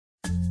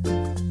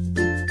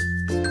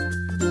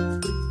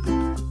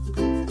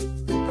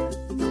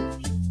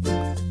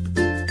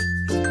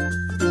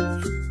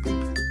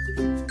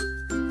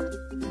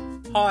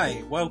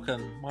Hi,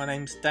 welcome. My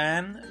name's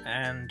Dan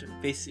and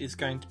this is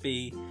going to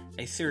be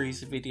a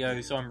series of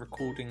videos I'm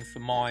recording for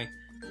my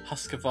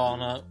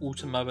Husqvarna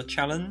Automower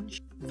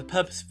challenge. The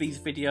purpose of these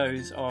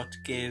videos are to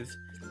give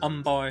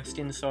unbiased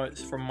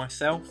insights from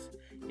myself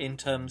in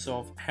terms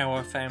of how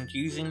I found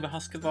using the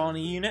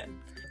Husqvarna unit,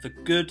 the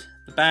good,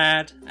 the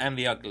bad and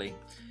the ugly.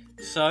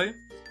 So,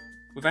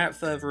 without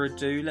further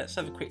ado, let's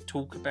have a quick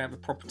talk about the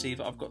property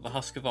that I've got the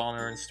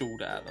Husqvarna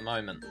installed at the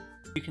moment.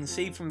 You can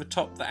see from the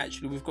top that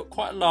actually we've got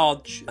quite a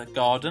large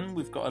garden.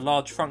 We've got a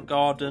large front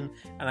garden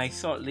and a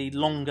slightly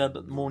longer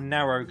but more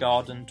narrow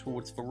garden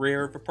towards the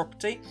rear of the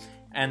property,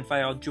 and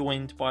they are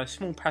joined by a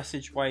small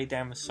passageway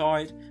down the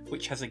side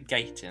which has a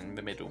gate in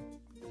the middle.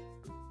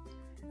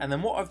 And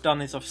then what I've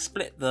done is I've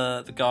split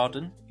the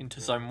garden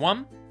into zone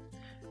 1,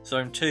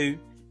 zone 2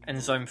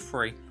 and zone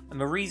 3. And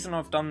the reason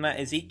I've done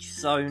that is each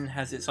zone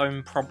has its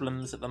own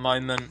problems at the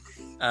moment,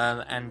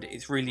 and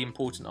it's really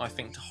important, I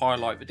think, to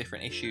highlight the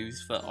different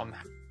issues that I'm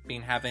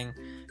been having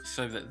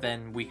so that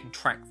then we can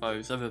track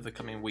those over the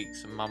coming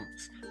weeks and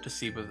months to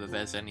see whether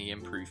there's any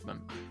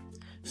improvement.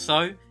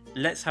 So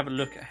let's have a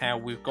look at how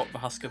we've got the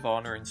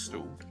Husqvarna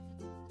installed.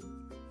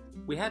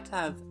 We had to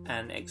have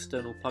an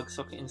external plug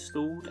socket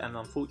installed, and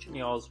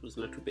unfortunately ours was a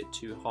little bit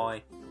too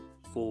high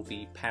for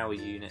the power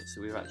unit,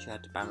 so we've actually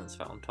had to balance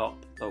that on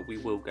top, but we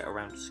will get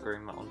around to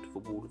screwing that onto the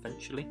wall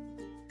eventually.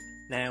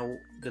 Now,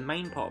 the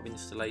main part of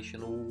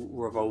installation all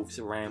revolves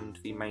around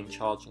the main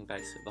charging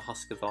base that the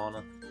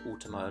Husqvarna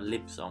Automower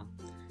lives on.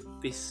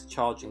 This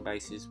charging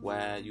base is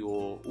where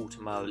your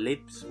Automower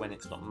lives when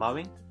it's not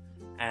mowing,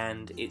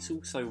 and it's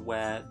also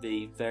where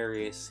the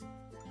various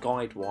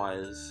guide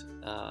wires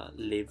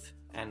live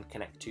and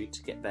connect to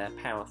get their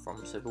power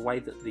from. So the way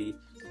that the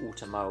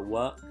Automower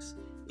works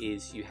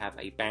is you have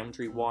a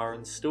boundary wire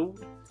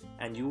installed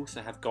and you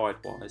also have guide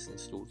wires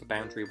installed, the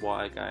boundary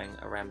wire going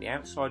around the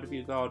outside of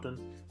your garden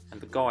and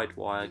the guide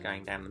wire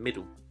going down the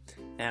middle.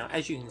 Now,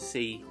 as you can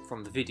see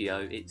from the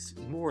video, it's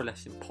more or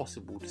less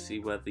impossible to see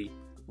where the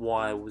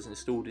wire was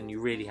installed, and you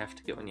really have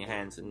to get on your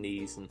hands and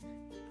knees and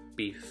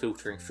be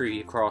filtering through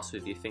your grass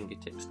with your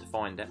fingertips to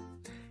find it.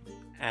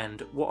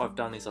 And what I've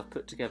done is I've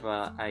put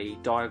together a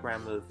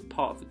diagram of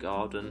part of the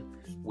garden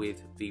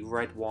with the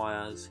red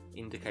wires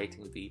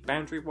indicating the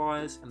boundary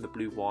wires and the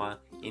blue wire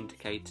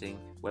indicating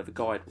where the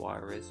guide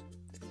wire is.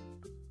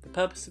 The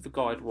purpose of the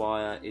guide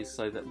wire is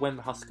so that when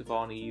the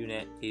Husqvarna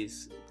unit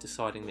is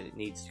deciding that it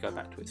needs to go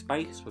back to its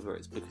base, whether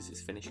it's because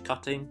it's finished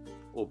cutting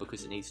or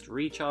because it needs to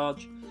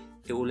recharge,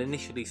 it will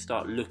initially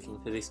start looking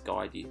for this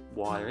guide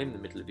wire in the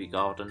middle of your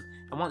garden,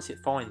 and once it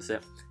finds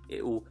it,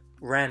 it will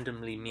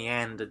randomly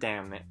meander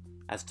down it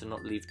as to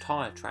not leave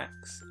tyre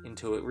tracks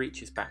until it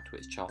reaches back to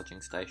its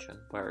charging station,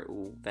 where it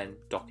will then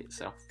dock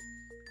itself.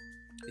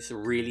 It's a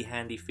really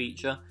handy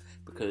feature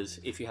because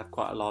if you have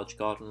quite a large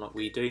garden like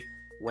we do,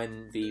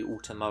 when the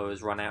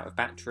Automowers run out of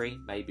battery,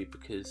 maybe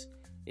because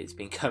it's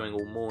been going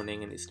all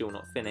morning and it's still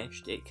not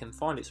finished, it can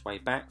find its way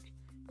back,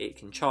 it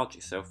can charge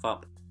itself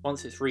up.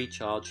 Once it's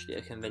recharged,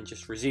 it can then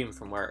just resume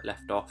from where it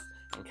left off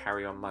and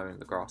carry on mowing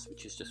the grass,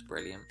 which is just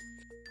brilliant.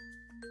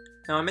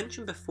 Now, I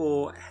mentioned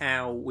before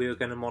how we were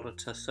going to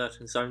monitor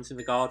certain zones in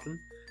the garden,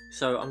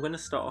 so I'm going to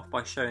start off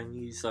by showing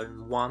you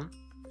zone 1.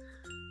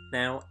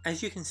 Now,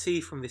 as you can see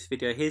from this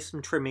video, here's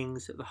some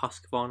trimmings that the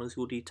Husqvarna's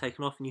already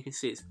taken off, and you can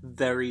see it's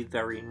very,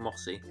 very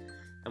mossy.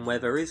 And where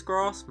there is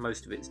grass,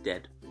 most of it's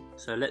dead.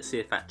 So let's see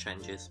if that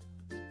changes.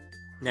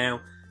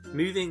 Now,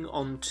 moving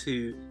on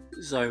to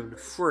zone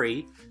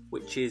 3,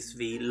 which is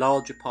the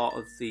larger part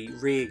of the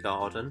rear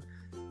garden,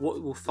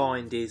 what we'll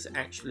find is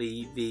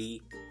actually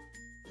the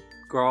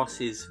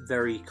grass is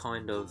very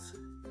kind of,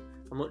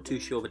 I'm not too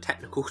sure of a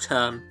technical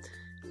term,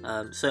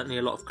 certainly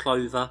a lot of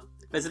clover.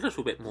 There's a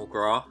little bit more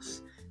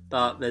grass,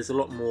 but there's a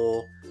lot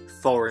more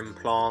foreign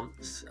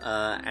plants,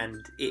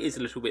 and it is a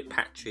little bit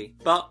patchy.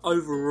 But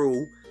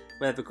overall,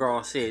 where the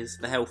grass is,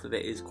 the health of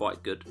it is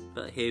quite good.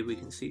 But here we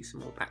can see some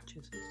more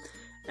patches.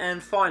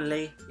 And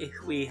finally, if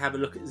we have a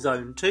look at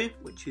zone 2,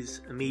 which is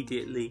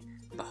immediately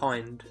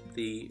behind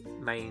the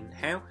main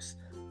house,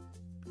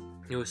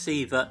 you'll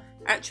see that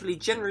actually,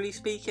 generally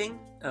speaking,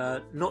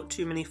 not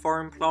too many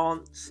foreign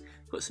plants,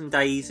 got some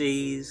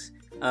daisies,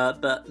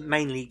 but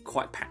mainly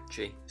quite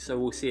patchy, so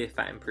we'll see if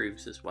that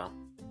improves as well.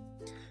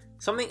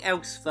 Something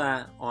else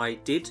that I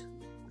did,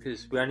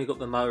 because we only got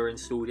the mower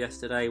installed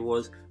yesterday,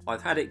 was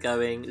I've had it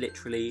going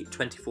literally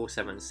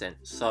 24/7 since.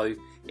 So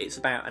it's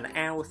about an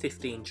hour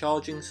 15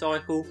 charging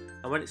cycle,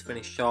 and when it's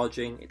finished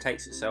charging it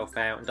takes itself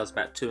out and does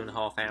about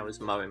 2.5 hours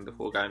mowing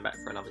before going back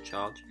for another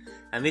charge.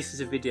 And this is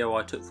a video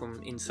I took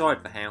from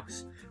inside the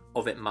house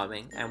of it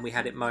mowing, and we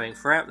had it mowing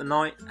throughout the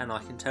night, and I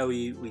can tell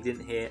you we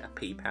didn't hear a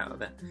peep out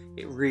of it.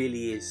 It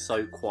really is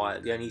so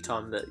quiet. The only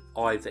time that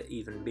I've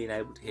even been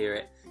able to hear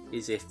it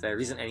is if there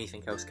isn't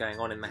anything else going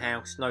on in the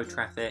house, no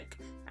traffic,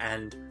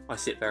 and I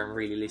sit there and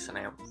really listen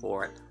out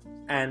for it.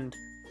 And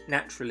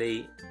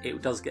naturally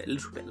it does get a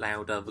little bit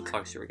louder the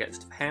closer it gets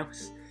to the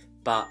house,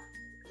 but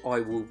I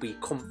will be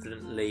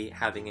confidently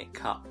having it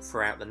cut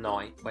throughout the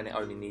night when it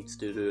only needs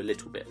to do a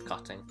little bit of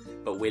cutting.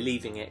 But we're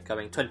leaving it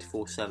going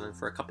 24/7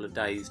 for a couple of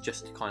days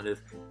just to kind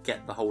of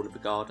get the whole of the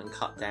garden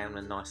cut down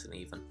and nice and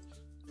even.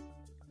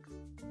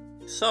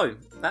 So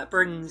that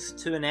brings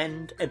to an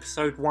end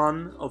episode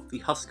 1 of the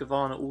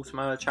Husqvarna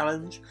Automower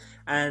challenge,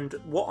 and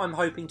what I'm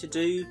hoping to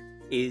do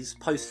is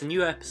post a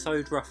new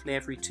episode roughly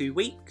every 2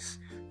 weeks,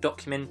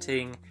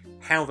 documenting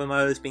how the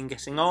mower's been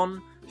getting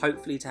on,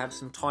 hopefully to have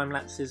some time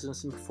lapses and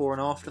some before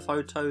and after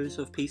photos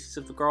of pieces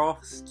of the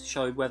grass to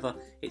show whether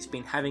it's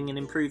been having an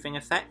improving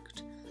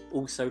effect,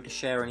 also to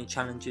share any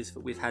challenges that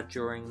we've had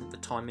during the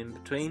time in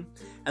between.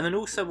 And then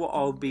also what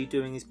I'll be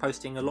doing is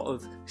posting a lot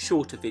of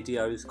shorter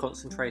videos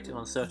concentrating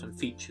on certain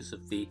features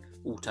of the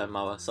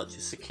Automower, such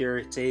as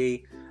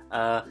security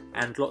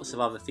and lots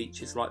of other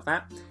features like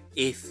that.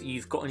 If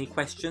you've got any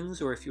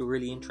questions or if you're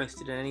really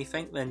interested in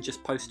anything, then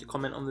just post a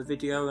comment on the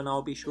video and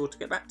I'll be sure to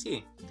get back to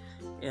you.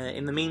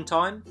 In the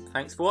meantime,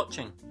 thanks for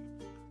watching.